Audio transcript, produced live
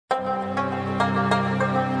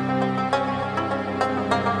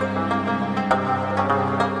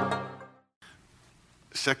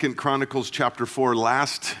2 Chronicles chapter 4.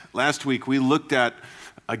 Last week we looked at,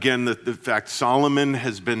 again, the fact Solomon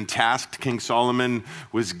has been tasked. King Solomon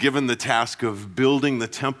was given the task of building the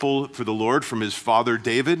temple for the Lord from his father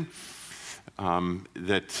David.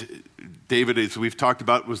 That David, as we've talked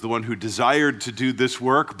about, was the one who desired to do this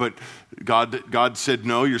work, but God said,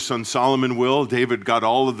 no, your son Solomon will. David got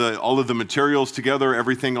all of the materials together,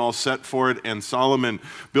 everything all set for it, and Solomon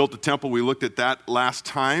built the temple. We looked at that last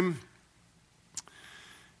time.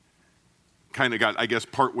 Kind of got, I guess,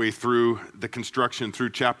 partway through the construction through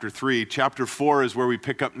chapter 3. Chapter 4 is where we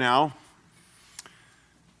pick up now.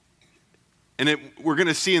 And we're going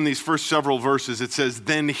to see in these first several verses, it says,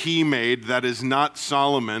 then he made, that is not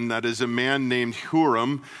Solomon, that is a man named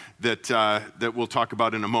Huram that we'll talk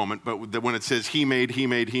about in a moment. But when it says he made,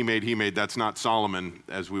 that's not Solomon,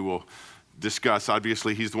 as we will discuss.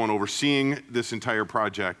 Obviously, he's the one overseeing this entire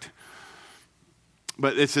project.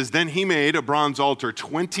 But it says, then he made a bronze altar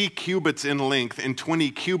 20 cubits in length and 20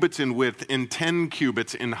 cubits in width and 10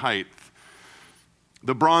 cubits in height.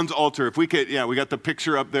 The bronze altar, if we could, we got the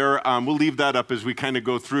picture up there. We'll leave that up as we kind of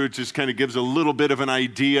go through. It just kind of gives a little bit of an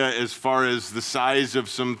idea as far as the size of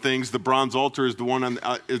some things. The bronze altar is the one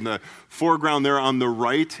in the foreground there on the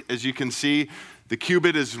right, as you can see. The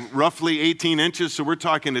cubit is roughly 18 inches, so we're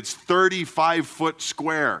talking it's 35 foot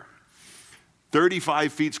square.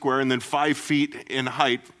 35 feet square, and then 5 feet in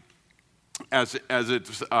height as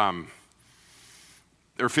it's,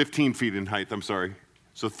 or 15 feet in height, I'm sorry.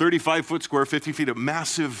 So 35 foot square, 50 feet, a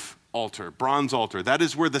massive altar, bronze altar. That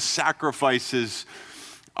is where the sacrifices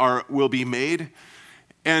will be made.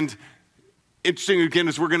 And interesting, again,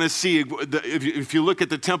 as we're going to see, if you look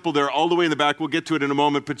at the temple there all the way in the back, we'll get to it in a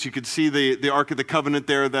moment, but you can see the Ark of the Covenant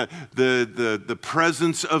there, the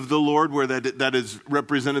presence of the Lord where that is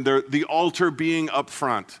represented there, the altar being up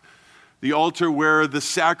front. The altar where the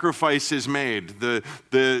sacrifice is made, the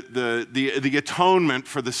atonement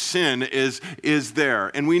for the sin is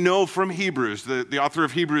there. And we know from Hebrews, the author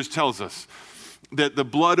of Hebrews tells us that the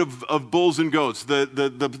blood of bulls and goats,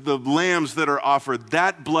 the lambs that are offered,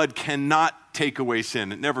 that blood cannot take away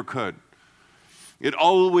sin. It never could. It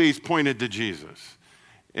always pointed to Jesus.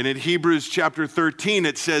 And in Hebrews chapter 13,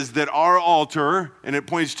 it says that our altar, and it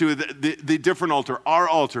points to the different altar, our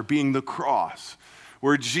altar being the cross,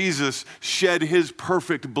 where Jesus shed his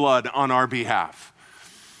perfect blood on our behalf,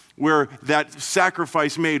 where that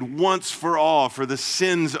sacrifice made once for all, for the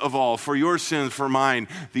sins of all, for your sins, for mine,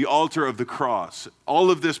 the altar of the cross. All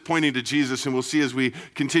of this pointing to Jesus, and we'll see as we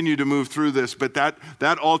continue to move through this, but that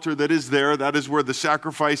altar that is there, that is where the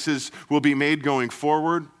sacrifices will be made going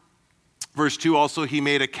forward. Verse 2, also he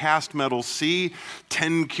made a cast metal sea,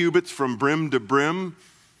 10 cubits from brim to brim,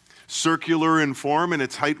 circular in form, and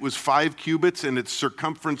its height was 5 cubits, and its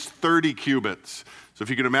circumference 30 cubits. So if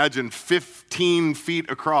you can imagine 15 feet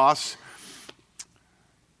across,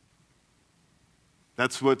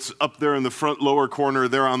 that's what's up there in the front lower corner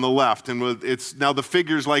there on the left. And it's now the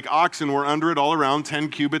figures like oxen were under it all around, 10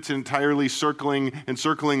 cubits entirely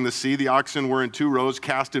encircling the sea. The oxen were in 2 rows,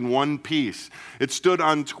 cast in one piece. It stood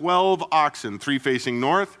on 12 oxen, 3 facing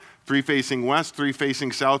north, 3 facing west, 3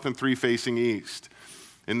 facing south, and 3 facing east.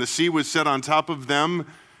 And the sea was set on top of them,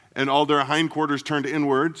 and all their hindquarters turned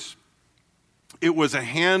inwards. It was a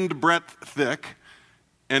handbreadth thick,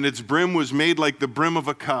 and its brim was made like the brim of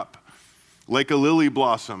a cup, like a lily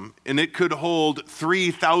blossom, and it could hold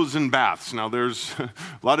 3,000 baths. Now, there's a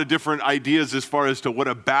lot of different ideas as far as to what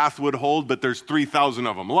a bath would hold, but there's 3,000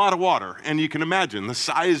 of them, a lot of water. And you can imagine the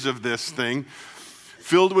size of this thing,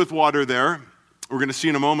 filled with water there. We're going to see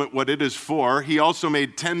in a moment what it is for. He also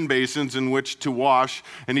made 10 basins in which to wash,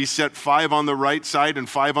 and he set 5 on the right side and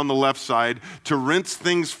 5 on the left side to rinse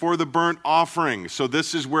things for the burnt offering. So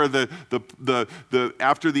this is where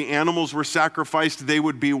after the animals were sacrificed, they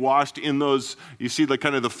would be washed in those. You see the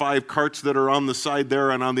kind of the 5 carts that are on the side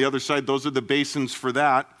there, and on the other side, those are the basins for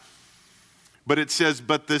that. But it says,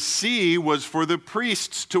 but the sea was for the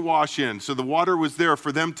priests to wash in. So the water was there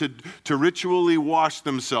for them to ritually wash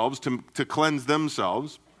themselves, to cleanse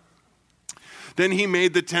themselves. Then he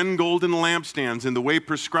made the 10 golden lampstands in the way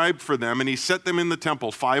prescribed for them, and he set them in the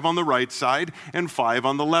temple, 5 on the right side and 5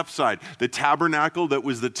 on the left side. The tabernacle that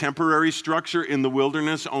was the temporary structure in the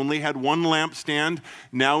wilderness only had 1 lampstand.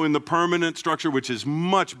 Now in the permanent structure, which is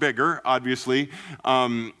much bigger, obviously,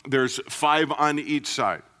 there's 5 on each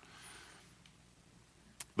side.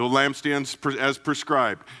 The lampstands as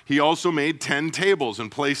prescribed. He also made 10 tables and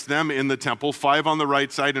placed them in the temple, 5 on the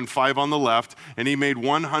right side and 5 on the left, and he made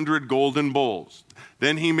 100 golden bowls.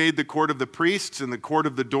 Then he made the court of the priests and the court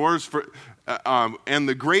of the doors and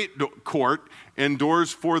the great court and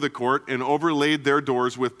doors for the court, and overlaid their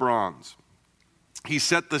doors with bronze. he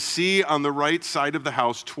set the sea on the right side of the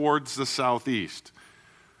house towards the southeast.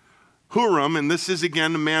 Huram, and this is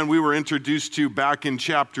again a man we were introduced to back in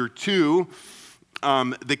chapter 2.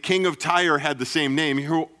 The king of Tyre had the same name,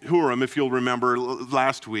 Huram, if you'll remember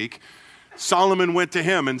last week. Solomon went to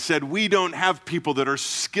him and said, we don't have people that are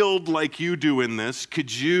skilled like you do in this.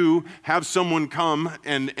 Could you have someone come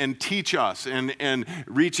and teach us? And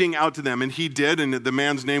reaching out to them. And he did, and the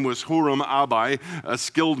man's name was Huram Abi, a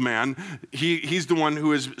skilled man. He's the one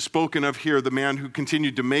who is spoken of here, the man who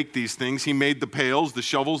continued to make these things. He made the pails, the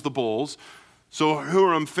shovels, the bowls. So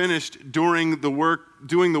Huram finished doing the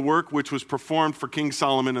work which was performed for King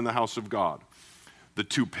Solomon in the house of God. The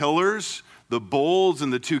 2 pillars, the bowls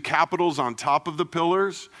and the 2 capitals on top of the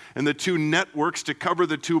pillars, and the 2 networks to cover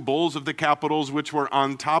the 2 bowls of the capitals which were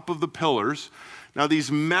on top of the pillars. Now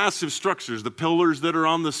these massive structures, the pillars that are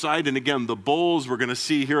on the side, and again the bowls, we're going to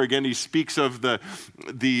see here again, he speaks of the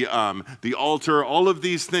altar, all of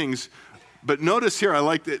these things. But notice here, I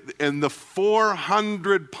like that, and the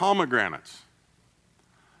 400 pomegranates.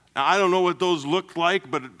 Now, I don't know what those looked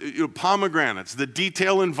like, but pomegranates, the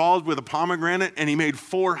detail involved with a pomegranate, and he made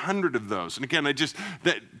 400 of those. And again,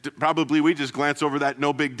 probably we just glance over that,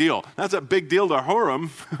 no big deal. That's a big deal to Huram.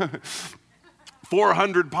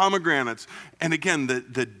 400 pomegranates. And again,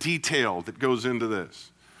 the detail that goes into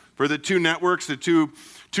this. For the 2 networks, the two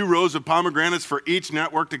rows of pomegranates for each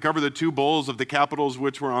network to cover the 2 bowls of the capitals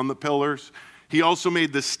which were on the pillars. He also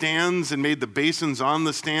made the stands and made the basins on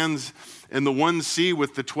the stands and the 1 sea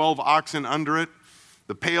with the 12 oxen under it,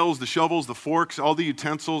 the pails, the shovels, the forks, all the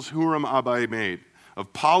utensils Huram Abi made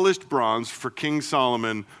of polished bronze for King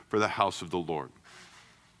Solomon for the house of the Lord.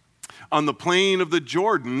 On the plain of the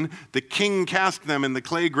Jordan, the king cast them in the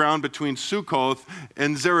clay ground between Succoth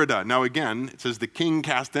and Zeradah. Now again, it says the king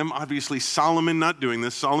cast them. Obviously, Solomon not doing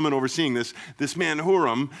this, Solomon overseeing this. This man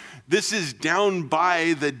Huram, this is down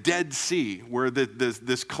by the Dead Sea where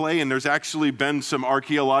this clay, and there's actually been some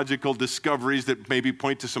archaeological discoveries that maybe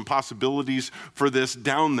point to some possibilities for this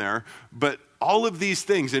down there. But all of these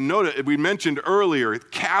things, and note, we mentioned earlier,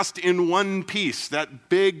 cast in one piece, that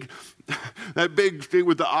big thing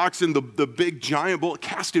with the oxen, the big giant bowl,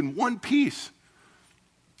 cast in one piece.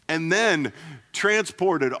 And then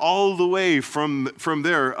transported all the way from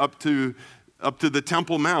there up to the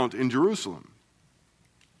Temple Mount in Jerusalem.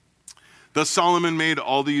 Thus Solomon made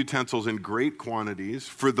all the utensils in great quantities,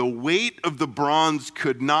 for the weight of the bronze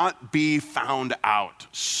could not be found out.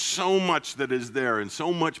 So much that is there and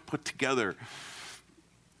so much put together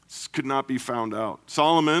could not be found out.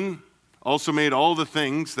 Solomon also made all the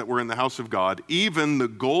things that were in the house of God, even the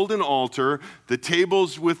golden altar, the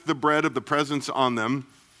tables with the bread of the presence on them,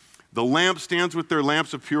 the lampstands with their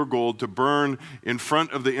lamps of pure gold to burn in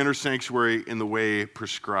front of the inner sanctuary in the way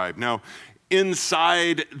prescribed. Now,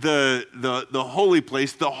 inside the holy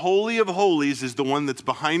place, the Holy of Holies is the one that's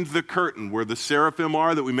behind the curtain where the seraphim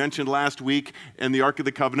are that we mentioned last week and the Ark of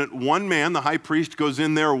the Covenant. One man, the high priest, goes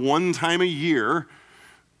in there one time a year,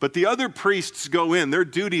 but the other priests go in. Their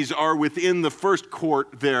duties are within the first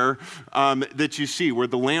court there that you see where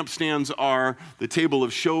the lampstands are, the table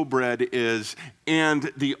of showbread is,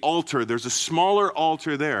 and the altar. There's a smaller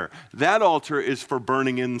altar there. That altar is for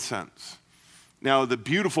burning incense. Now, the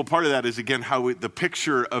beautiful part of that is, again, the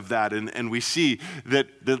picture of that, and we see that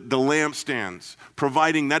the lampstands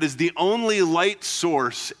providing, that is the only light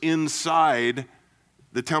source inside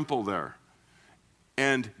the temple there.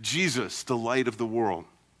 And Jesus, the light of the world.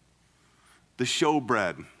 The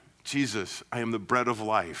showbread, Jesus, I am the bread of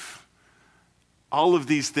life. All of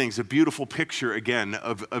these things, a beautiful picture, again,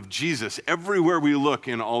 of Jesus. Everywhere we look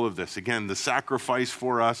in all of this, again, the sacrifice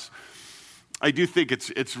for us. I do think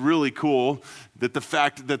it's really cool that the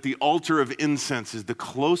fact that the altar of incense is the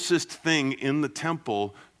closest thing in the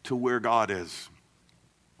temple to where God is.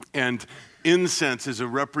 And incense is a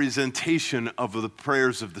representation of the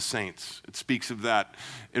prayers of the saints. It speaks of that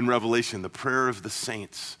in Revelation, the prayer of the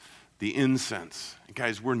saints, the incense.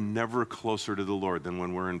 Guys, we're never closer to the Lord than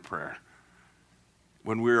when we're in prayer.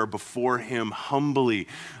 When we are before him humbly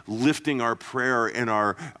lifting our prayer and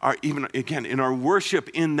our even again in our worship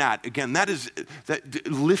in that, again, that is that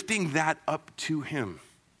lifting that up to him.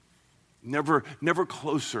 Never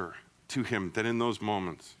closer to him than in those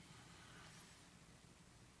moments.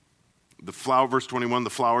 The flower, verse 21, the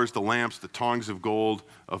flowers, the lamps, the tongs of gold,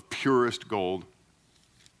 of purest gold,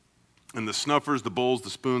 and the snuffers, the bowls, the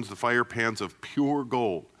spoons, the fire pans of pure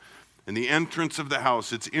gold. And the entrance of the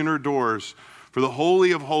house, its inner doors, for the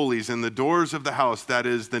Holy of Holies, and the doors of the house, that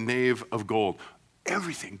is the nave of gold.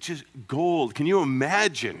 Everything, just gold. Can you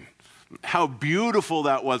imagine How beautiful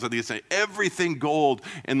that was on the inside. Everything gold,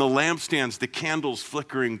 and the lampstands, the candles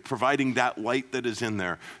flickering, providing that light that is in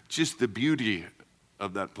there. Just the beauty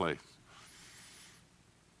of that place.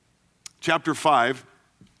 Chapter 5,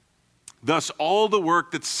 thus all the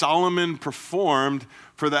work that Solomon performed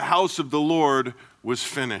for the house of the Lord was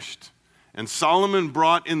finished. And Solomon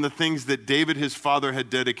brought in the things that David his father had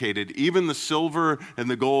dedicated, even the silver and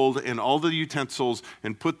the gold and all the utensils,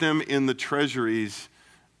 and put them in the treasuries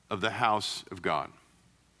of the house of God.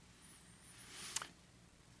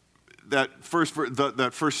 That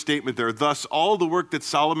first statement there, thus all the work that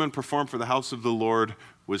Solomon performed for the house of the Lord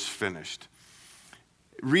was finished.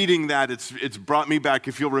 Reading that, it's brought me back,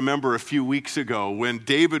 if you'll remember, a few weeks ago when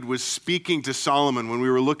David was speaking to Solomon, when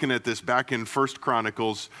we were looking at this back in 1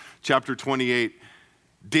 Chronicles chapter 28.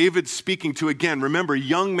 David speaking to, again, remember,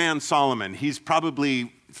 young man Solomon. He's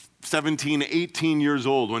probably 17, 18 years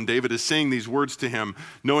old when David is saying these words to him,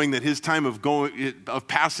 knowing that his time of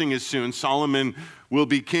passing is soon. Solomon will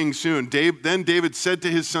be king soon. Then David said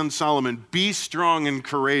to his son Solomon, "Be strong and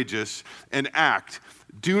courageous and act.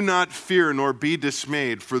 Do not fear nor be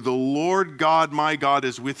dismayed, for the Lord God, my God,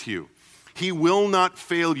 is with you. He will not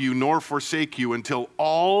fail you nor forsake you until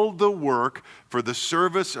all the work for the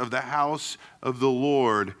service of the house of the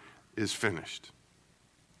Lord is finished."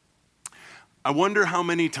 I wonder how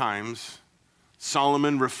many times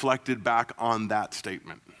Solomon reflected back on that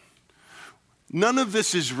statement. None of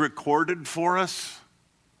this is recorded for us.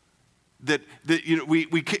 That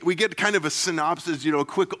we get kind of a synopsis, a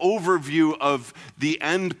quick overview of the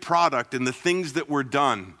end product and the things that were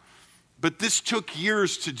done. But this took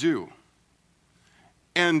years to do.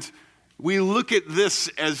 And we look at this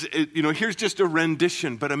as, here's just a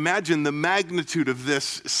rendition, but imagine the magnitude of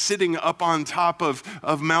this sitting up on top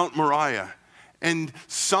of Mount Moriah. And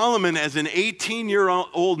Solomon, as an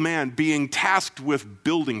 18-year-old man, being tasked with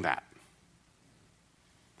building that.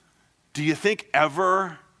 Do you think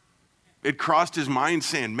ever it crossed his mind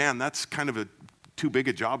saying, man, that's kind of too big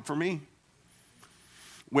a job for me?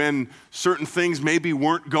 When certain things maybe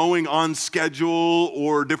weren't going on schedule,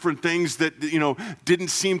 or different things that, didn't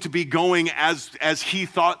seem to be going as he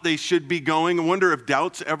thought they should be going. I wonder if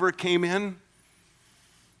doubts ever came in.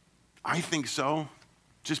 I think so.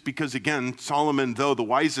 Just because, again, Solomon, though the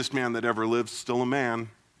wisest man that ever lived, still a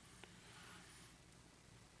man.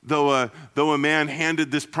 Though a man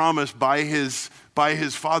handed this promise by his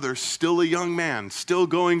father, still a young man, still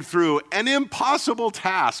going through an impossible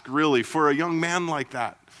task, really, for a young man like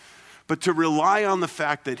that. But to rely on the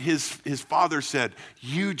fact that his father said,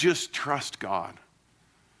 you just trust God.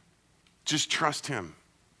 Just trust him.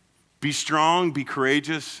 Be strong, be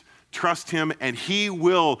courageous, trust him, and he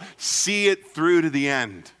will see it through to the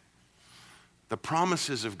end. The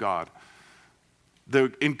promises of God.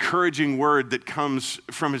 The encouraging word that comes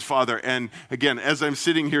from his father. And again, as I'm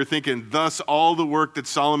sitting here thinking, thus all the work that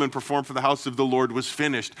Solomon performed for the house of the Lord was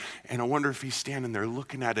finished. And I wonder if he's standing there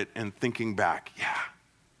looking at it and thinking back, yeah,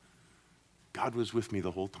 God was with me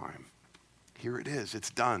the whole time. Here it is, it's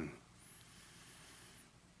done.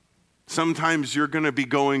 Sometimes you're going to be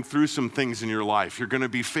going through some things in your life. You're going to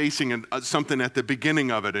be facing something at the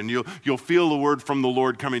beginning of it, and you'll feel a word from the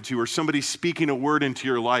Lord coming to you, or somebody speaking a word into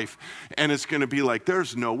your life, and it's going to be like,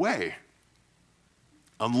 there's no way.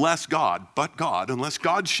 Unless God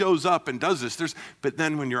shows up and does this. But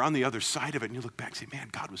then when you're on the other side of it, and you look back and say, man,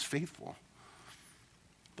 God was faithful.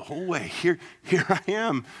 The whole way. Here I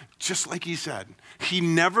am, just like he said. He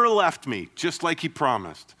never left me, just like he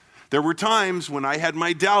promised. There were times when I had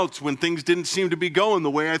my doubts, when things didn't seem to be going the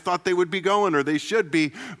way I thought they would be going, or they should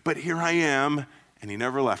be, but here I am, and he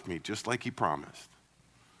never left me, just like he promised.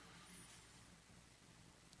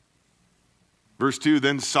 Verse 2,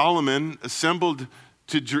 then Solomon assembled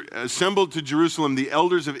to Jerusalem the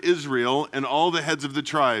elders of Israel and all the heads of the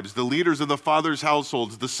tribes, the leaders of the fathers'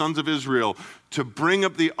 households, the sons of Israel, to bring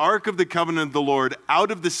up the ark of the covenant of the Lord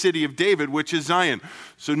out of the city of David, which is Zion.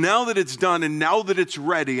 So now that it's done and now that it's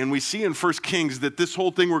ready, and we see in 1 Kings that this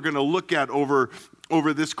whole thing we're going to look at over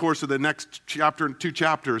this course of the next chapter and 2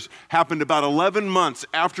 chapters happened about 11 months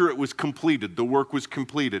after it was completed. The work was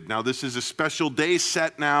completed. Now this is a special day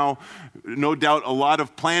set now. No doubt a lot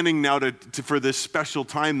of planning now for this special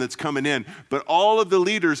time that's coming in. But all of the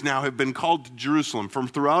leaders now have been called to Jerusalem from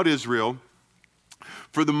throughout Israel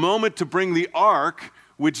for the moment to bring the ark,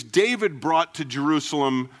 which David brought to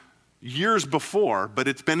Jerusalem years before, but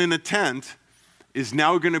it's been in a tent, is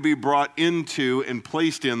now going to be brought into and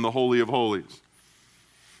placed in the Holy of Holies.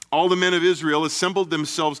 All the men of Israel assembled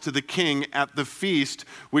themselves to the king at the feast,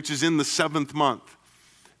 which is in the 7th month.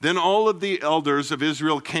 Then all of the elders of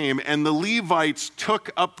Israel came, and the Levites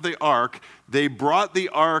took up the ark. They brought the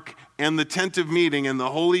ark and the tent of meeting and the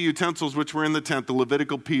holy utensils which were in the tent. The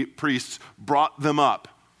Levitical priests brought them up.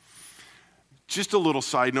 Just a little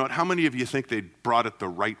side note, how many of you think they brought it the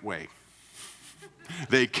right way?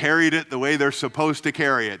 They carried it the way they're supposed to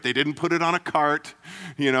carry it. They didn't put it on a cart.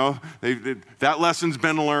 That lesson's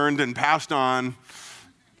been learned and passed on.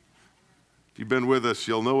 If you've been with us,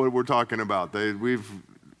 you'll know what we're talking about.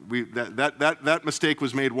 That mistake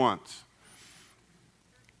was made once.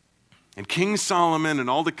 And King Solomon and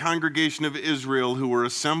all the congregation of Israel who were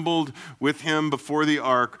assembled with him before the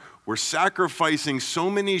ark were sacrificing so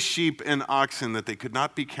many sheep and oxen that they could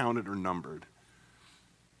not be counted or numbered.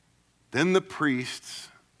 Then the priests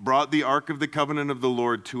brought the ark of the covenant of the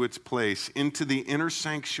Lord to its place, into the inner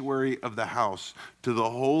sanctuary of the house, to the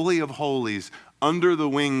Holy of Holies, under the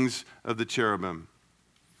wings of the cherubim.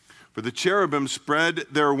 For the cherubim spread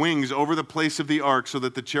their wings over the place of the ark, so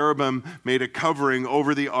that the cherubim made a covering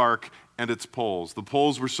over the ark and its poles. The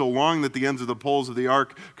poles were so long that the ends of the poles of the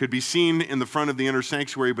ark could be seen in the front of the inner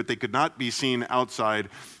sanctuary, but they could not be seen outside,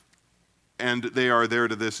 and they are there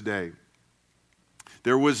to this day.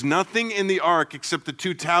 There was nothing in the ark except the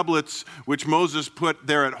 2 tablets which Moses put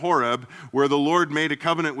there at Horeb, where the Lord made a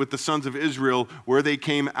covenant with the sons of Israel, where they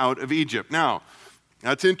came out of Egypt. Now,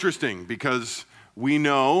 that's interesting because we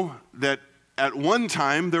know that at one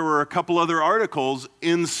time there were a couple other articles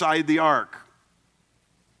inside the ark.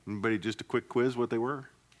 Anybody, just a quick quiz what they were?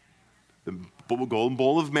 The golden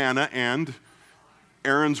bowl of manna and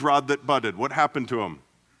Aaron's rod that budded. What happened to them?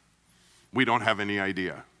 We don't have any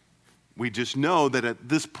idea. We just know that at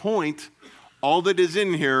this point, all that is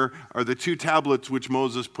in here are the 2 tablets which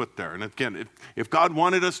Moses put there. And again, if God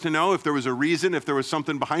wanted us to know, if there was a reason, if there was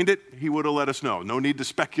something behind it, he would have let us know. No need to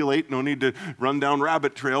speculate, no need to run down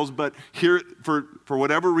rabbit trails, but here, for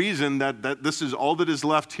whatever reason, that this is all that is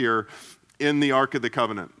left here in the Ark of the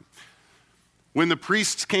Covenant. When the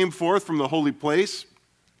priests came forth from the holy place,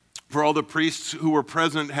 for all the priests who were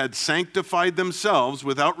present had sanctified themselves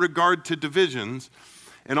without regard to divisions,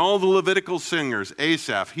 and all the Levitical singers,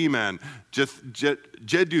 Asaph, Heman,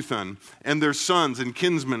 Jeduthun, and their sons and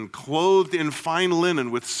kinsmen, clothed in fine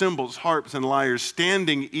linen with cymbals, harps, and lyres,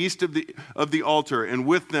 standing east of the altar, and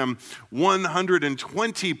with them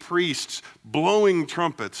 120 priests blowing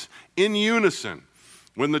trumpets in unison,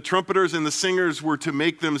 when the trumpeters and the singers were to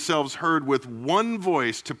make themselves heard with one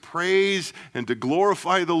voice to praise and to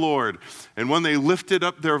glorify the Lord. And when they lifted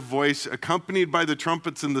up their voice, accompanied by the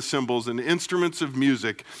trumpets and the cymbals and instruments of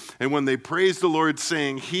music, and when they praised the Lord,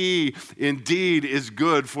 saying, He indeed is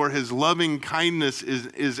good, for his loving kindness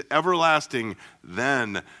is everlasting,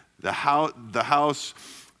 then the house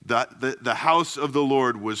of the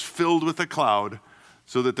Lord was filled with a cloud,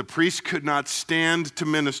 so that the priest could not stand to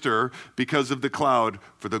minister because of the cloud,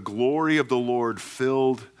 for the glory of the Lord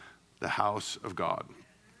filled the house of God.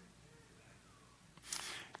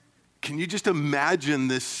 Can you just imagine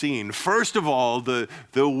this scene? First of all, the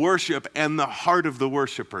worship and the heart of the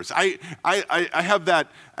worshipers. I have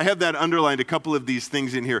that underlined, a couple of these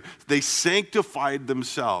things in here. They sanctified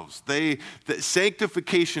themselves. The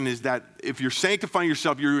sanctification is that if you're sanctifying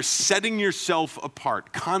yourself, you're setting yourself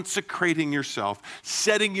apart, consecrating yourself,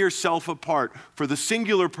 setting yourself apart for the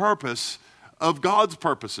singular purpose of God's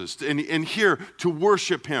purposes, and here to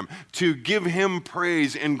worship him, to give him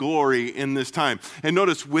praise and glory in this time. And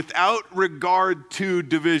notice, without regard to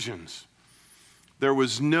divisions, there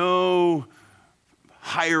was no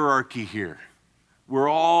hierarchy here.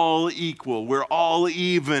 We're all equal. We're all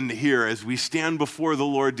even here as we stand before the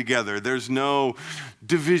Lord together. There's no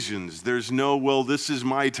divisions. There's no, well, this is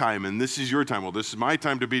my time and this is your time. Well, this is my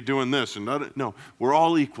time to be doing this. And no, we're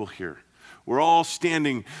all equal here. We're all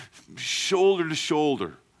standing shoulder to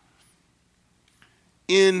shoulder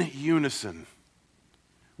in unison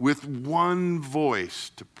with one voice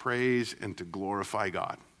to praise and to glorify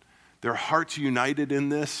God. Their hearts united in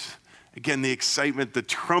this. Again, the excitement, the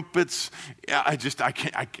trumpets, I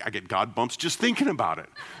get God bumps just thinking about it.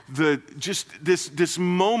 This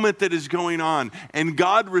moment that is going on, and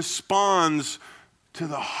God responds to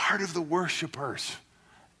the heart of the worshipers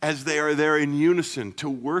as they are there in unison to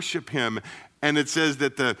worship him. And it says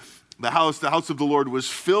that the house of the Lord was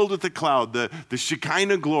filled with the cloud, the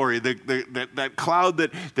Shekinah glory, that cloud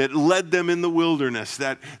that led them in the wilderness,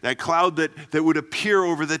 that cloud that would appear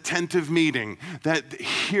over the tent of meeting, that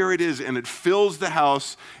here it is, and it fills the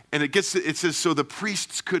house, and it says, so the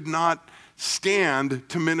priests could not stand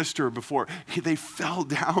to minister before. They fell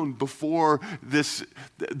down before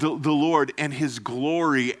the Lord and his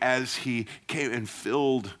glory as he came and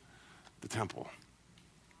filled the temple.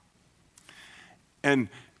 And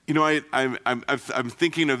You know, I'm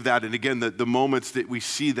thinking of that, and again, the moments that we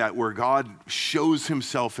see that where God shows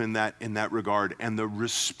himself in that regard, and the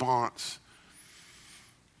response.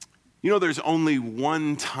 You know, there's only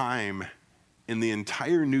one time in the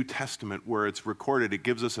entire New Testament where it's recorded, it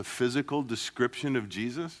gives us a physical description of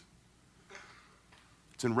Jesus.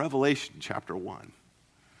 It's in Revelation chapter 1.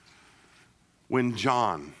 When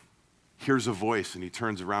John hears a voice and he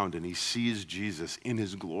turns around and he sees Jesus in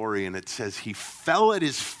his glory, and it says he fell at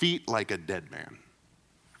his feet like a dead man.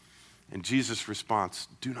 And Jesus' response,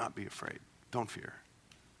 do not be afraid, don't fear.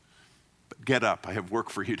 But get up, I have work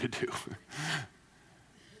for you to do.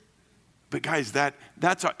 But guys,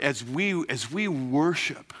 that's as we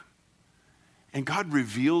worship and God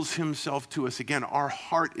reveals himself to us again, our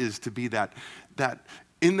heart is to be that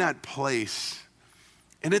in that place.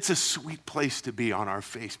 And it's a sweet place to be, on our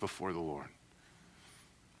face before the Lord.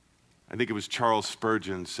 I think it was Charles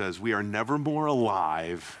Spurgeon says, we are never more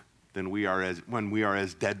alive than when we are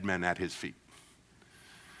as dead men at his feet.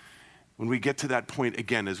 When we get to that point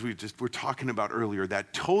again, as we're talking about earlier,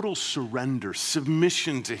 that total surrender,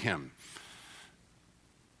 submission to him,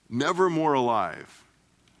 never more alive.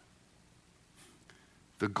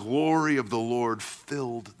 The glory of the Lord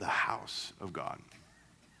filled the house of God.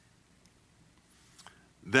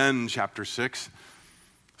 Then, chapter 6,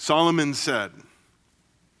 Solomon said,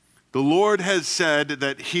 the Lord has said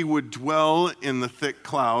that he would dwell in the thick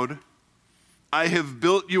cloud. I have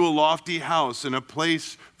built you a lofty house and a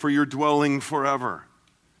place for your dwelling forever.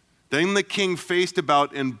 Then the king faced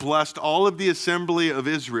about and blessed all of the assembly of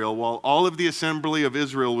Israel while all of the assembly of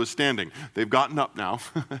Israel was standing. They've gotten up now.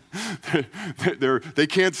 They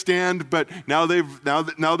can't stand, but now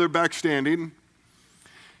they're back standing.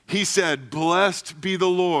 He said, blessed be the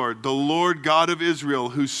Lord God of Israel,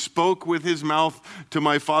 who spoke with his mouth to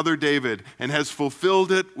my father David and has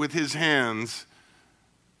fulfilled it with his hands.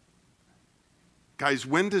 Guys,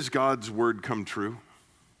 when does God's word come true?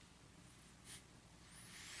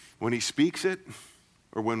 When he speaks it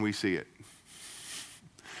or when we see it?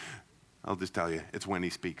 I'll just tell you, it's when he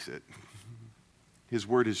speaks it. His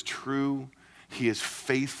word is true. He is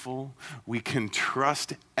faithful. We can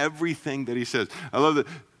trust everything that he says. I love that.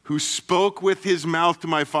 Who spoke with his mouth to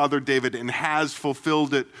my father David and has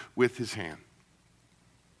fulfilled it with his hand.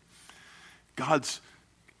 God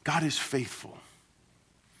is faithful.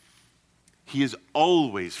 He is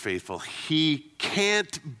always faithful. He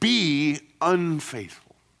can't be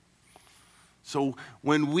unfaithful. So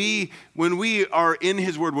when we are in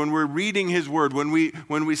his word, when we're reading his word,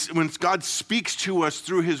 when God speaks to us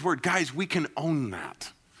through his word, guys, we can own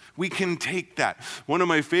that. We can take that. One of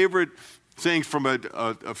my favorite sayings from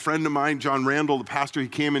a friend of mine, John Randall, the pastor, he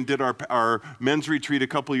came and did our men's retreat a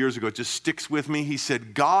couple of years ago. It just sticks with me. He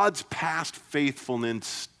said, God's past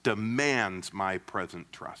faithfulness demands my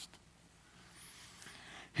present trust.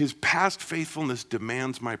 His past faithfulness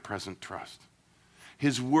demands my present trust.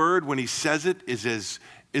 His word, when he says it, is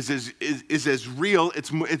as real.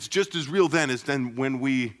 It's just as real then as when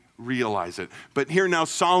we realize it. But here now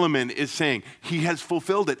Solomon is saying he has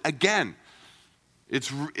fulfilled it again.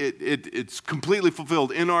 It's completely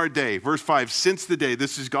fulfilled in our day. Verse 5, since the day,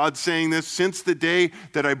 this is God saying this, since the day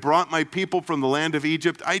that I brought my people from the land of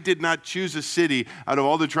Egypt, I did not choose a city out of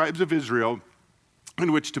all the tribes of Israel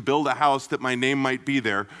in which to build a house that my name might be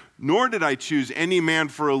there, nor did I choose any man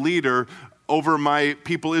for a leader over my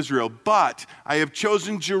people Israel. But I have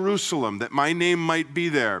chosen Jerusalem that my name might be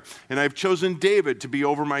there, and I have chosen David to be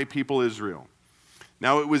over my people Israel.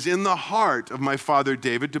 Now it was in the heart of my father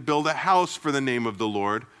David to build a house for the name of the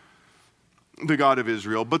Lord, the God of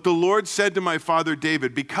Israel. But the Lord said to my father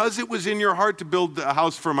David, because it was in your heart to build a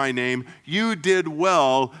house for my name, you did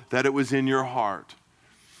well that it was in your heart.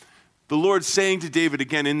 The Lord saying to David,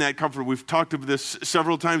 again, in that comfort, we've talked about this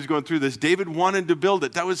several times going through this, David wanted to build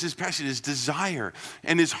it. That was his passion, his desire.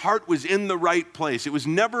 And his heart was in the right place. It was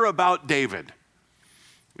never about David.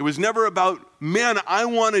 It was never about, man, I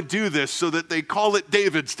want to do this so that they call it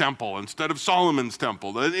David's temple instead of Solomon's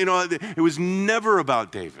temple. You know, it was never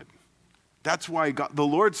about David. That's why the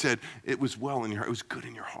Lord said, it was well in your heart. It was good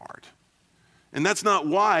in your heart. And that's not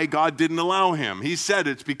why God didn't allow him. He said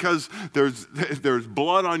it's because there's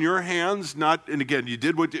blood on your hands. And again,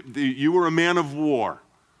 you were a man of war.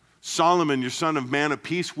 Solomon, your son of man of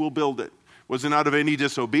peace, will build it. It wasn't out of any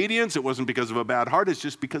disobedience. It wasn't because of a bad heart. It's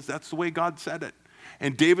just because that's the way God said it.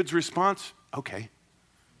 And David's response, okay,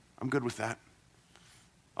 I'm good with that.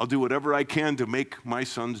 I'll do whatever I can to make my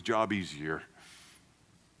son's job easier.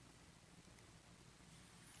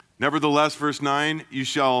 Nevertheless, verse 9, you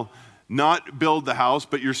shall not build the house,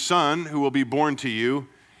 but your son, who will be born to you,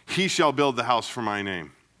 he shall build the house for my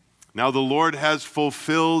name. Now the Lord has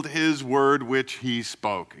fulfilled his word which he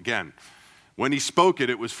spoke. Again, when he spoke it,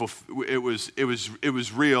 it was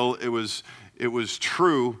real, it was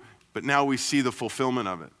true, but now we see the fulfillment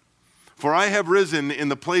of it. For I have risen in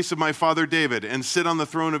the place of my father David and sit on the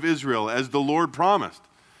throne of Israel as the Lord promised,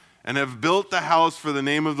 and have built the house for the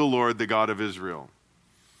name of the Lord, the God of Israel.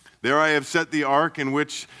 There I have set the ark, in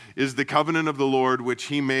which is the covenant of the Lord, which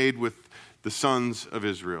he made with the sons of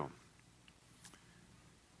Israel.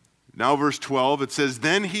 Now verse 12, it says,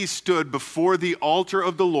 Then he stood before the altar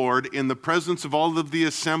of the Lord in the presence of all of the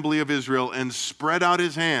assembly of Israel and spread out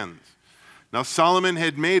his hands. Now Solomon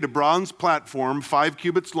had made a bronze platform, 5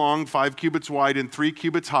 cubits long, 5 cubits wide, and 3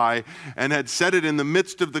 cubits high, and had set it in the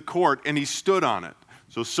midst of the court, and he stood on it.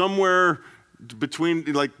 So somewhere between,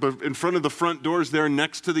 like in front of the front doors there,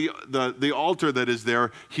 next to the altar that is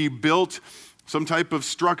there, he built some type of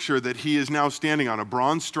structure that he is now standing on, a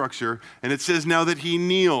bronze structure. And it says now that he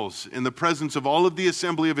kneels in the presence of all of the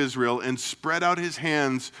assembly of Israel and spread out his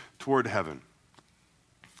hands toward heaven.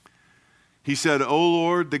 He said, O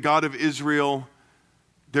Lord, the God of Israel,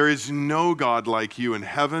 there is no God like you in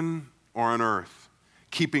heaven or on earth,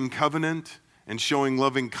 keeping covenant and showing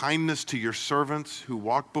loving kindness to your servants who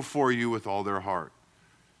walk before you with all their heart,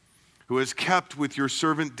 who has kept with your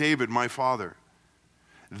servant David, my father,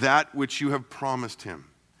 that which you have promised him.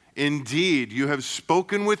 Indeed, you have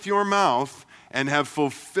spoken with your mouth and have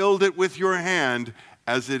fulfilled it with your hand,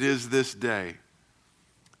 as it is this day.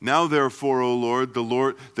 Now therefore, O Lord,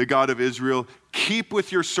 the God of Israel, keep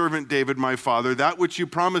with your servant David, my father, that which you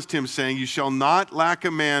promised him, saying, You shall not lack a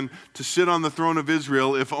man to sit on the throne of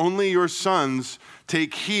Israel, if only your sons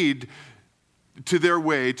take heed to their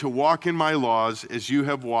way to walk in my laws as you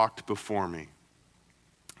have walked before me.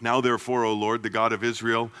 Now therefore, O Lord, the God of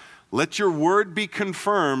Israel, let your word be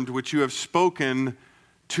confirmed, which you have spoken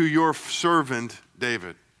to your servant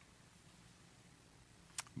David.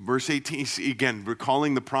 Verse 18, again,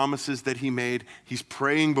 recalling the promises that he made. He's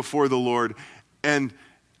praying before the Lord. And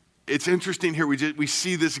it's interesting here, we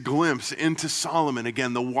see this glimpse into Solomon,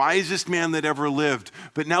 again, the wisest man that ever lived.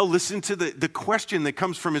 But now listen to the question that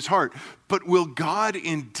comes from his heart. But will God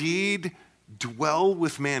indeed dwell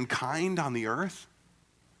with mankind on the earth?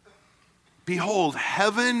 Behold,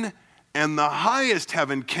 heaven and the highest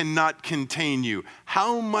heaven cannot contain you.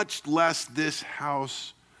 How much less this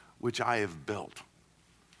house which I have built?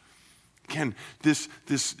 Again, this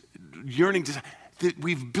yearning,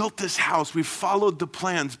 we've built this house, we've followed the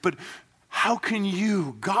plans, but how can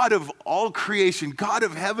you, God of all creation, God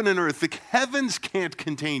of heaven and earth, the heavens can't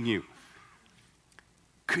contain you.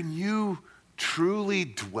 Can you truly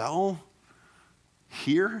dwell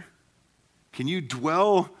here? Can you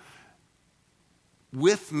dwell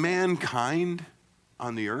with mankind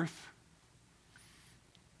on the earth?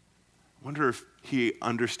 I wonder if he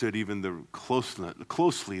understood even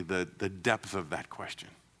closely the depth of that question.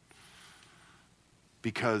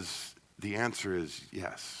 Because the answer is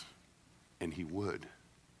yes, and he would.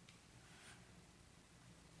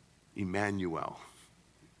 Emmanuel,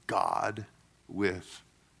 God with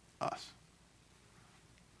us.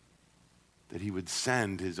 That he would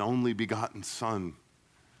send his only begotten son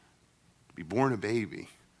to be born a baby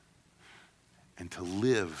and to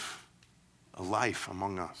live a life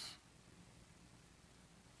among us.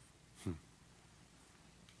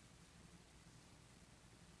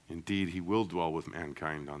 Indeed, he will dwell with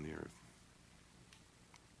mankind on the earth.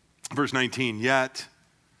 Verse 19, yet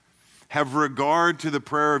have regard to the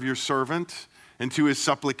prayer of your servant and to his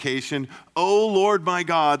supplication. O Lord my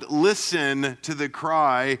God, listen to the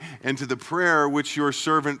cry and to the prayer which your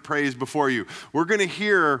servant prays before you. We're going to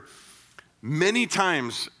hear many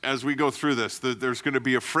times as we go through this, there's going to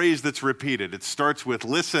be a phrase that's repeated. It starts with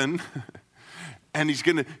listen, and he's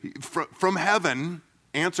going to, from heaven,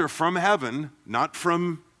 answer from heaven, not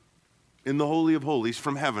from in the Holy of Holies,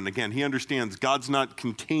 from heaven. Again, he understands God's not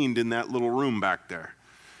contained in that little room back there.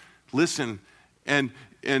 Listen, and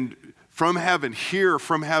from heaven, hear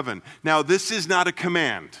from heaven. Now, this is not a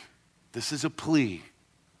command. This is a plea.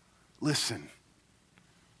 Listen.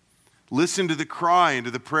 Listen to the cry and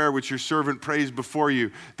to the prayer which your servant prays before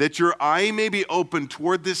you, that your eye may be open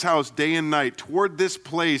toward this house day and night, toward this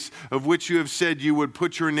place of which you have said you would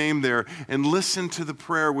put your name there, and listen to the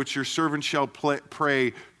prayer which your servant shall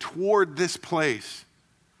pray toward this place.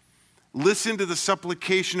 Listen to the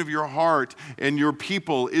supplication of your heart and your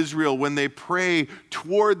people, Israel, when they pray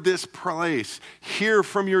toward this place. Hear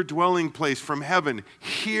from your dwelling place, from heaven.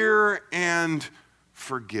 Hear and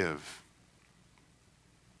forgive.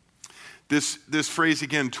 This phrase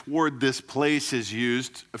again, toward this place, is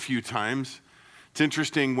used a few times It's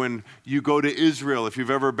interesting when you go to Israel, if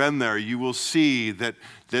you've ever been there, you will see that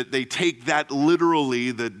they take that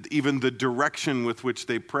literally, even the direction with which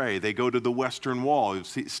they pray. They go to the Western Wall, you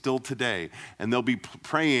see, still today, and they'll be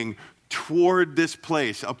praying toward this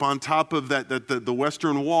place. Up on top of that, the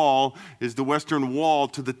Western Wall is the Western Wall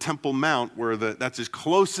to the Temple Mount, where that's as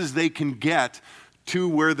close as they can get to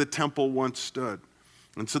where the temple once stood.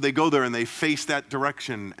 And so they go there and they face that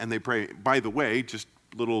direction and they pray. By the way, just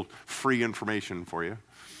little free information for you.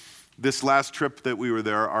 This last trip that we were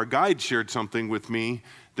there, our guide shared something with me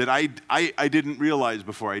that I didn't realize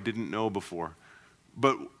before, I didn't know before.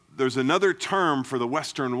 But there's another term for the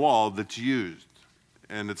Western Wall that's used,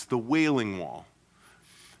 and it's the Wailing Wall.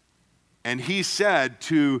 And he said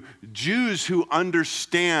to Jews who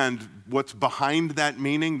understand what's behind that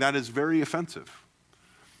meaning, that is very offensive.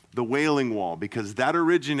 The Wailing Wall, because that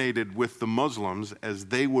originated with the Muslims as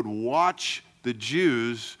they would watch the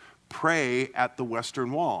Jews pray at the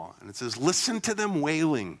Western Wall. And it says, listen to them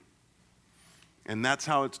wailing. And that's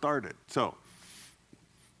how it started. So,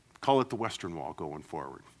 call it the Western Wall going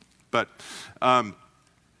forward. But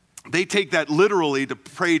they take that literally to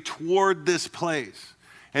pray toward this place.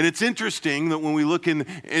 And it's interesting that when we look in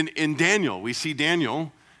Daniel, we see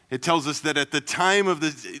Daniel, it tells us that at the time of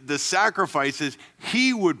the sacrifices,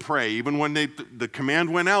 he would pray. Even when the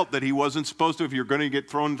command went out that he wasn't supposed to, if you're going to get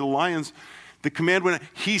thrown into the lions, the command went out,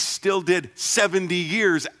 he still did 70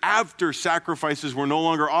 years after sacrifices were no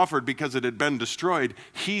longer offered because it had been destroyed.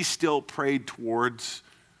 He still prayed towards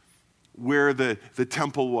where the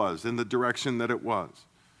temple was, in the direction that it was.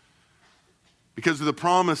 Because of the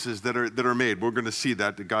promises that are made. We're going to see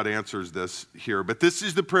that God answers this here. But this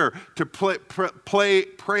is the prayer, to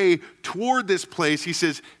pray toward this place. He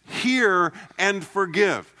says, hear and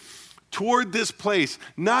forgive. Toward this place,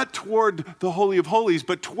 not toward the Holy of Holies,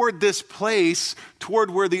 but toward this place,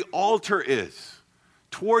 toward where the altar is.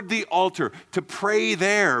 Toward the altar, to pray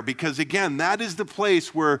there, because again, that is the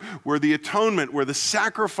place where the atonement, where the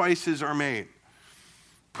sacrifices are made.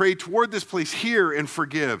 Pray toward this place, hear and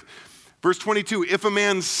forgive. Verse 22, if a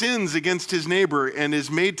man sins against his neighbor and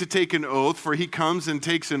is made to take an oath, for he comes and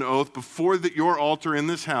takes an oath before your altar in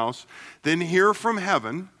this house, then hear from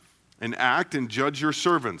heaven and act and judge your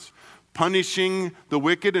servants, punishing the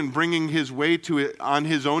wicked and bringing his way to it on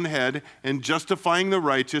his own head, and justifying the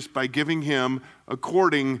righteous by giving him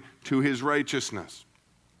according to his righteousness.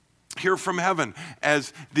 Hear from heaven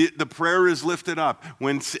as the prayer is lifted up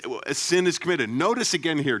when a sin is committed. Notice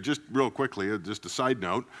again here, just real quickly, just a side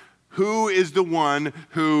note, who is the one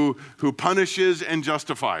who punishes and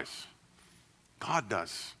justifies? God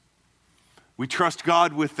does. We trust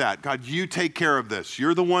God with that. God, you take care of this.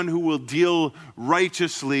 You're the one who will deal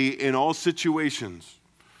righteously in all situations.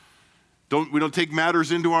 We don't take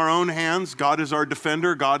matters into our own hands. God is our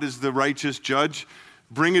defender. God is the righteous judge.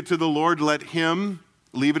 Bring it to the Lord. Let him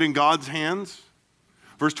leave it in God's hands.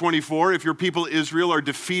 Verse 24, if your people Israel are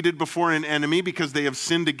defeated before an enemy because they have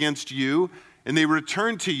sinned against you, and they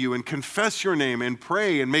return to you and confess your name and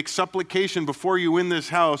pray and make supplication before you in this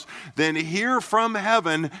house, then hear from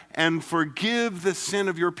heaven and forgive the sin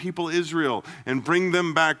of your people Israel and bring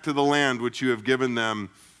them back to the land which you have given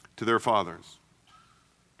them to their fathers.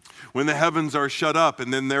 When the heavens are shut up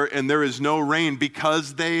and there is no rain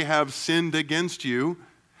because they have sinned against you,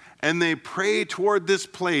 and they pray toward this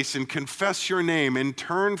place and confess your name and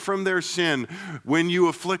turn from their sin when you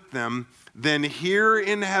afflict them, then hear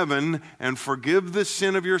in heaven and forgive the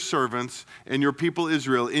sin of your servants and your people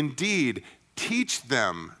Israel. Indeed, teach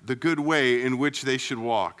them the good way in which they should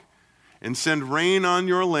walk, and send rain on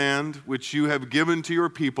your land, which you have given to your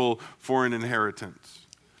people for an inheritance.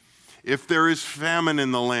 If there is famine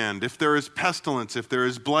in the land, if there is pestilence, if there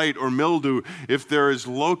is blight or mildew, if there is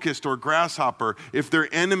locust or grasshopper, if their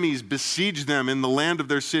enemies besiege them in the land of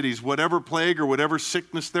their cities, whatever plague or whatever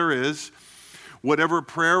sickness there is, whatever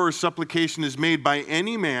prayer or supplication is made by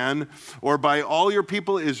any man or by all your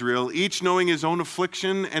people Israel, each knowing his own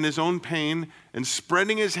affliction and his own pain, and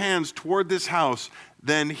spreading his hands toward this house,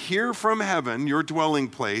 then hear from heaven, your dwelling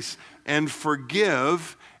place, and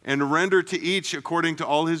forgive and render to each according to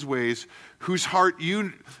all his ways, whose heart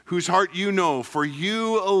you know, for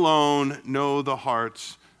you alone know the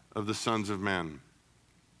hearts of the sons of men,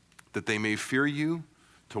 that they may fear you,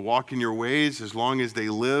 to walk in your ways as long as they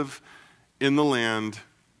live in the land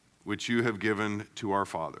which you have given to our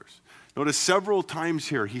fathers. Notice several times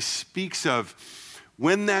here he speaks of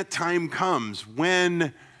when that time comes,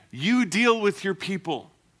 when you deal with your people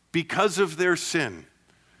because of their sin,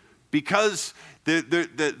 because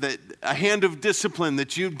a hand of discipline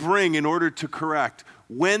that you bring in order to correct,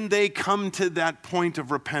 when they come to that point of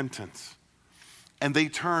repentance and they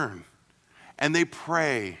turn and they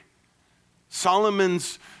pray.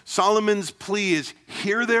 Solomon's plea is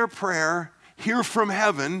hear their prayer, hear from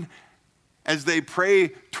heaven as they pray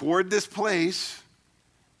toward this place,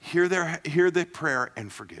 hear the prayer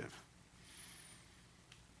and forgive.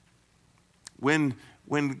 When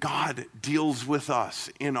God deals with us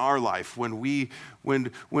in our life, when we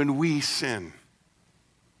sin,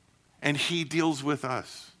 and he deals with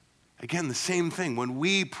us. Again, the same thing. When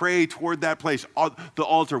we pray toward that place, the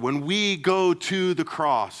altar, when we go to the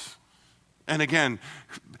cross, and again,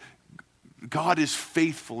 God is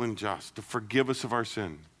faithful and just to forgive us of our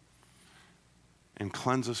sin and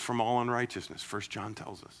cleanse us from all unrighteousness, 1 John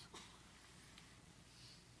tells us.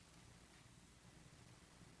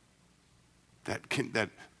 That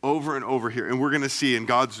over and over here, and we're going to see in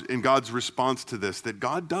God's response to this, that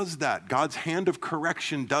God does that. God's hand of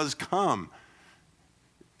correction does come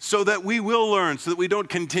so that we will learn, so that we don't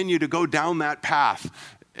continue to go down that path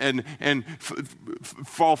and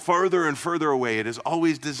fall further and further away. It is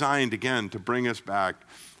always designed, again, to bring us back.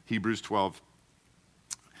 Hebrews 12.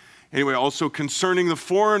 Anyway, also concerning the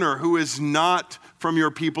foreigner who is not from your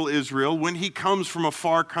people Israel, when he comes from a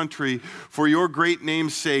far country for your great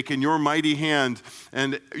name's sake and your mighty hand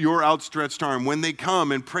and your outstretched arm, when they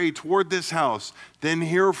come and pray toward this house, then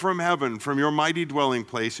hear from heaven, from your mighty dwelling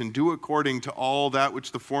place, and do according to all that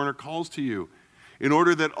which the foreigner calls to you, in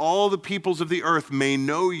order that all the peoples of the earth may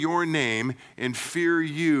know your name and fear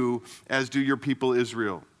you as do your people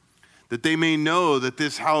Israel, that they may know that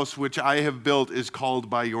this house which I have built is called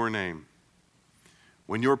by your name.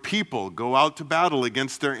 When your people go out to battle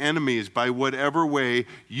against their enemies by whatever way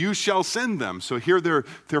you shall send them. So here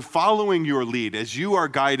they're following your lead as you are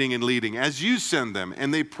guiding and leading, as you send them,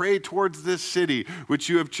 and they pray towards this city which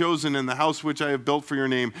you have chosen and the house which I have built for your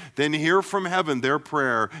name. Then hear from heaven their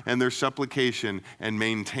prayer and their supplication and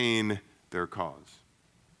maintain their cause.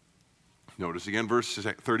 Notice again verse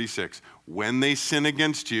 36. When they sin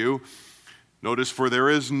against you, notice, for there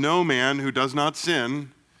is no man who does not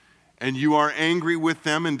sin, and you are angry with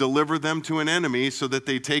them and deliver them to an enemy so that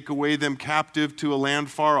they take away them captive to a land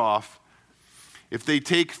far off. If they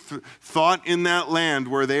take thought in that land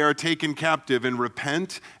where they are taken captive and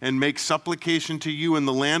repent and make supplication to you in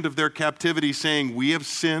the land of their captivity, saying, we have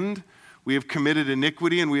sinned, we have committed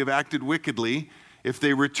iniquity, and we have acted wickedly, if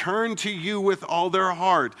they return to you with all their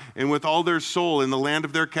heart and with all their soul in the land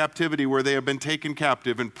of their captivity where they have been taken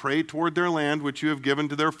captive, and pray toward their land which you have given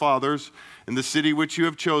to their fathers, and the city which you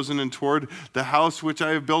have chosen, and toward the house which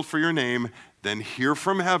I have built for your name, then hear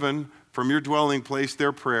from heaven, from your dwelling place,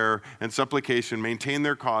 their prayer and supplication, maintain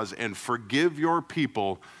their cause, and forgive your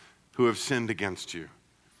people who have sinned against you.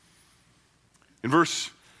 In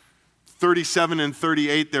verse 37 and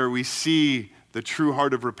 38 there, we see the true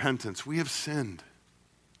heart of repentance. We have sinned.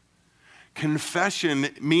 Confession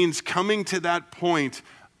means coming to that point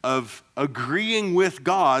of agreeing with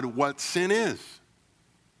God what sin is.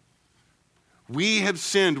 We have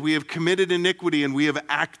sinned, we have committed iniquity, and we have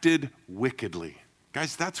acted wickedly.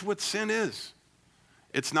 Guys, that's what sin is.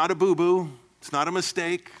 It's not a boo-boo. It's not a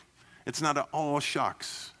mistake. It's not a, oh,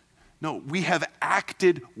 shucks. No, we have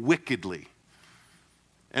acted wickedly.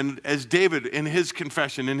 And as David, in his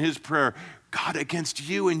confession, in his prayer, God, against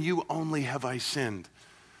you and you only have I sinned.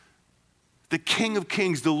 The King of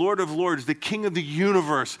Kings, the Lord of Lords, the King of the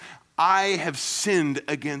universe, I have sinned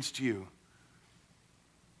against you.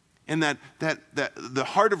 And that the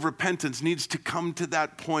heart of repentance needs to come to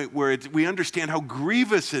that point where we understand how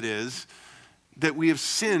grievous it is that we have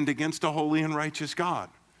sinned against a holy and righteous God.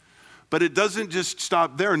 But it doesn't just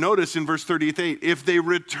stop there. Notice in verse 38, if they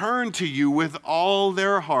return to you with all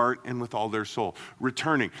their heart and with all their soul.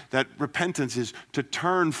 Returning. That repentance is to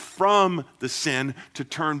turn from the sin, to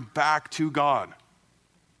turn back to God.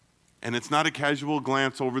 And it's not a casual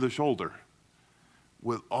glance over the shoulder.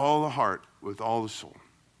 With all the heart, with all the soul.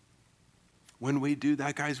 When we do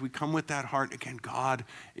that, guys, we come with that heart. Again, God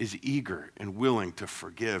is eager and willing to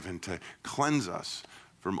forgive and to cleanse us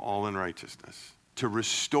from all unrighteousness, to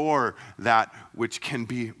restore that which can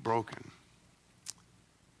be broken.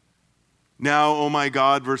 Now, O my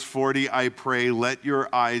God, verse 40, I pray, let your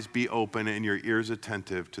eyes be open and your ears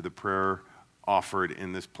attentive to the prayer offered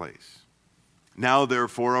in this place. Now,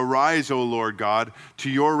 therefore, arise, O Lord God, to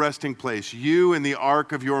your resting place, you and the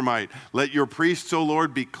ark of your might. Let your priests, O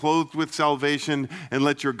Lord, be clothed with salvation, and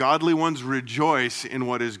let your godly ones rejoice in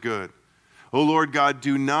what is good. O Lord God,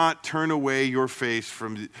 do not turn away your face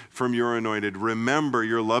from your anointed. Remember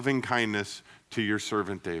your loving kindness to your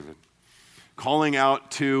servant David. Calling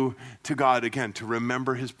out to God again, to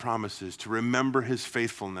remember his promises, to remember his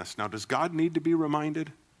faithfulness. Now, does God need to be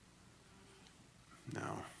reminded?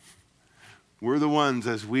 No. We're the ones,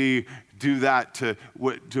 as we do that to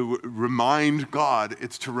remind God,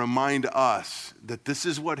 it's to remind us that this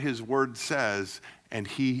is what his word says, and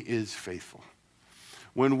he is faithful.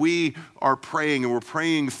 When we are praying and we're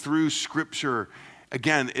praying through Scripture,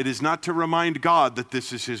 again, it is not to remind God that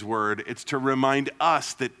this is his word. It's to remind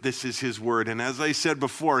us that this is his word. And as I said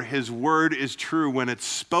before, his word is true when it's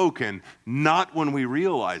spoken, not when we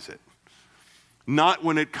realize it. Not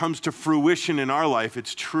when it comes to fruition in our life.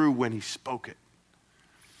 It's true when he spoke it.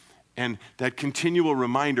 And that continual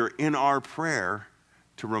reminder in our prayer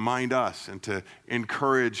to remind us and to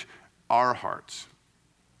encourage our hearts.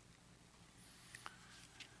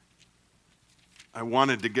 I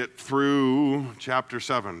wanted to get through chapter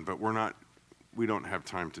 7, but we don't have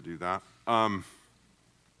time to do that.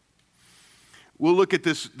 We'll look at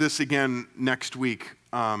this again next week,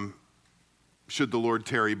 should the Lord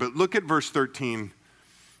tarry. But look at verse 13,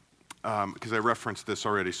 because I referenced this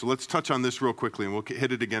already. So let's touch on this real quickly, and we'll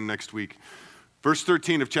hit it again next week. Verse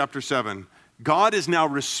 13 of chapter 7, God is now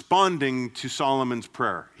responding to Solomon's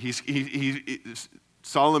prayer.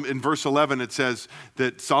 Solomon, in verse 11, it says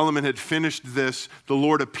that Solomon had finished this. The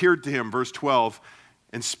Lord appeared to him, verse 12,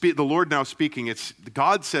 and the Lord now speaking.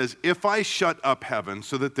 God says, if I shut up heaven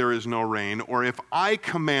so that there is no rain, or if I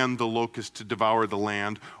command the locust to devour the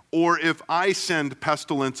land, or if I send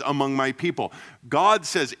pestilence among my people. God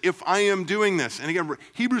says, if I am doing this, and again,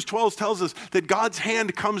 Hebrews 12 tells us that God's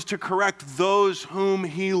hand comes to correct those whom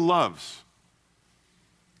he loves.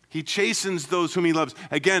 He chastens those whom he loves.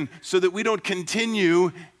 Again, so that we don't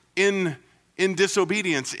continue in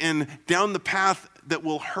disobedience and down the path that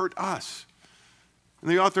will hurt us.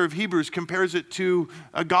 And the author of Hebrews compares it to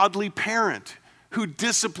a godly parent who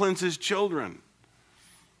disciplines his children.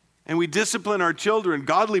 And we discipline our children.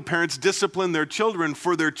 Godly parents discipline their children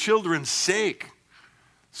for their children's sake,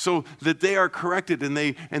 so that they are corrected and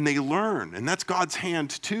they learn. And that's God's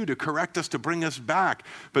hand too, to correct us, to bring us back.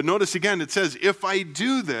 But notice again, it says, if I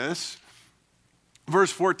do this,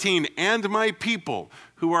 verse 14, and my people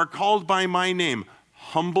who are called by my name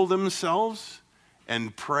humble themselves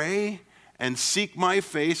and pray and seek my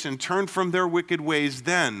face and turn from their wicked ways,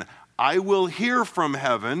 then I will hear from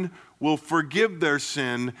heaven, will forgive their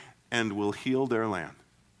sin, and will heal their land.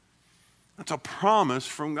 That's a promise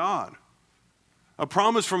from God. A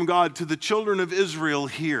promise from God to the children of Israel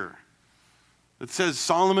here. It says,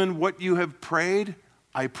 Solomon, what you have prayed,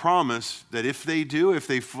 I promise that if they do, if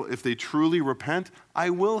they truly repent,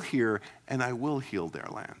 I will hear and I will heal their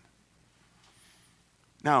land.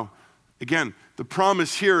 Now, again, the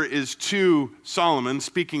promise here is to Solomon,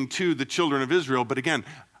 speaking to the children of Israel. But again,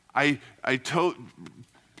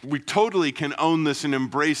 we totally can own this and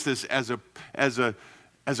embrace this as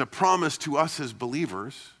a promise to us as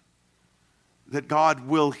believers, that God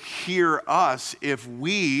will hear us if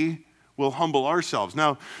we will humble ourselves.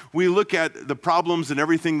 Now, we look at the problems and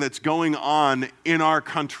everything that's going on in our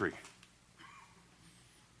country.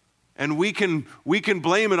 And we can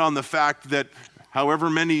blame it on the fact that however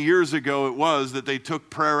many years ago it was that they took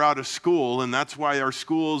prayer out of school, and that's why our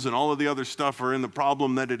schools and all of the other stuff are in the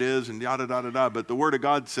problem that it is, and yada, yada, yada. But the Word of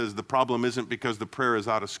God says the problem isn't because the prayer is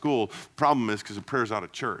out of school. The problem is because the prayer is out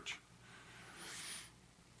of church.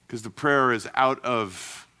 Because the prayer is out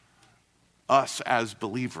of us as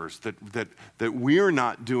believers, that we're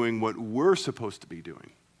not doing what we're supposed to be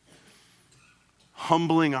doing.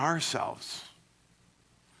 Humbling ourselves,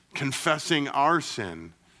 confessing our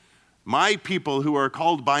sin. My people who are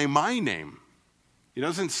called by my name. He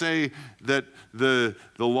doesn't say that the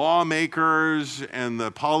lawmakers and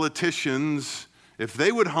the politicians, if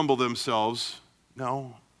they would humble themselves,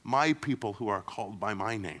 no, my people who are called by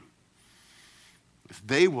my name. If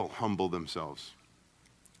they will humble themselves,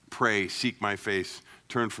 pray, seek my face,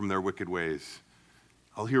 turn from their wicked ways,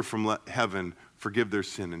 I'll hear from heaven, forgive their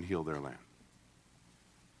sin and heal their land.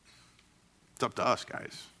 It's up to us,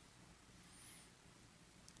 guys.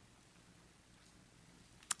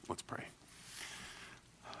 Let's pray.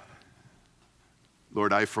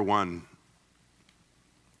 Lord, I, for one,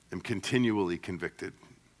 am continually convicted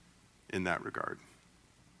in that regard.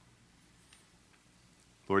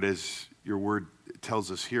 Lord, as your word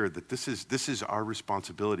tells us here, that this is our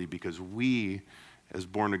responsibility, because we, as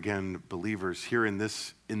born-again believers here in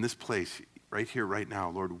this place, right here, right now,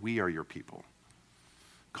 Lord, we are your people,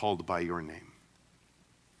 called by your name.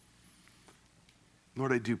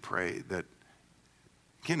 Lord, I do pray that,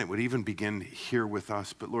 again, it would even begin here with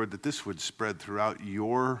us, but Lord, that this would spread throughout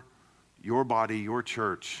your body, your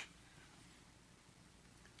church.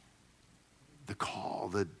 The call,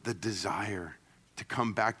 the desire to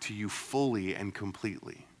come back to you fully and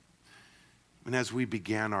completely. And as we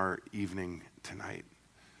began our evening tonight,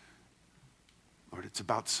 it's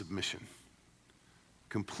about submission.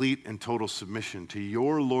 Complete and total submission to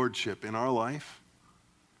your lordship in our life.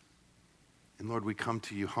 And Lord, we come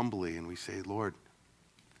to you humbly and we say, Lord,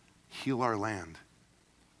 heal our land.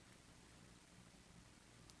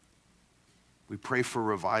 We pray for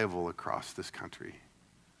revival across this country.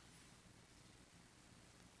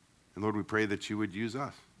 And Lord, we pray that you would use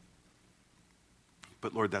us.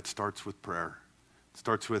 But Lord, that starts with prayer. It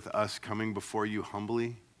starts with us coming before you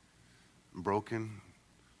humbly, broken,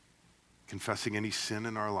 confessing any sin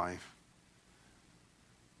in our life,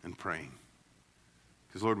 and praying.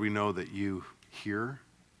 Because Lord, we know that you hear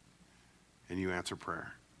and you answer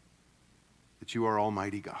prayer. That you are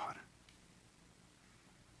Almighty God.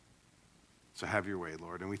 So have your way,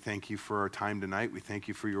 Lord. And we thank you for our time tonight. We thank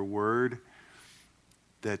you for your word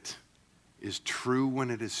that is true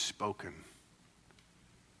when it is spoken.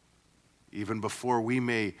 Even before we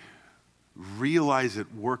may realize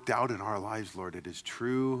it worked out in our lives, Lord, it is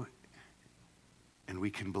true, and we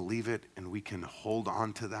can believe it, and we can hold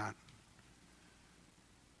on to that.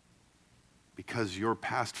 Because your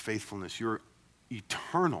past faithfulness, your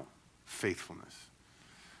eternal faithfulness,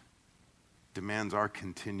 demands our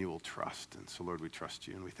continual trust. And so, Lord, we trust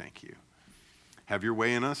you and we thank you. Have your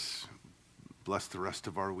way in us. Bless the rest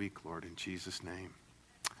of our week, Lord, in Jesus' name.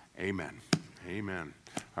 Amen. Amen.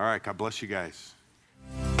 All right, God bless you guys.